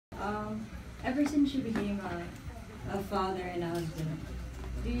ever since you became a father and a husband,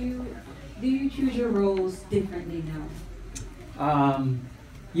 do you do you choose your roles differently now? Um,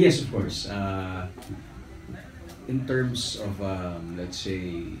 yes, of course. In terms of, let's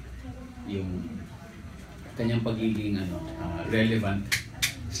say, yung kanyang pagiging relevant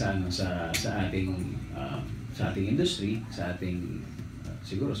sa sa ating industry, sa ating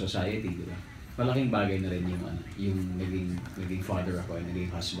siguro society, di ba? Malaking bagay na rin yung yung naging father ako and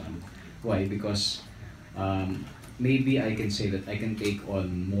naging husband. Why? Because maybe I can say that I can take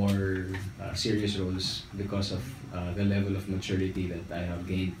on more serious roles because of the level of maturity that I have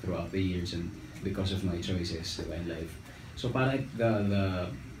gained throughout the years and because of my choices, di ba, in life. So parang the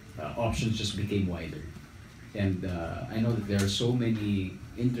options just became wider. And I know that there are so many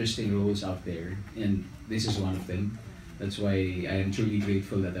interesting roles out there, and this is one of them. That's why I am truly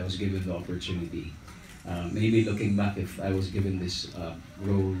grateful that I was given the opportunity. Maybe looking back, if I was given this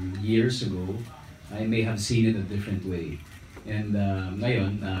role years ago, I may have seen it a different way. And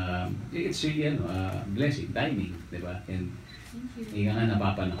ngayon, it's really blessing, timing, di ba? And Thank you. ika nga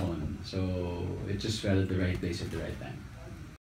napapanahon. So it just fell at the right place at the right time.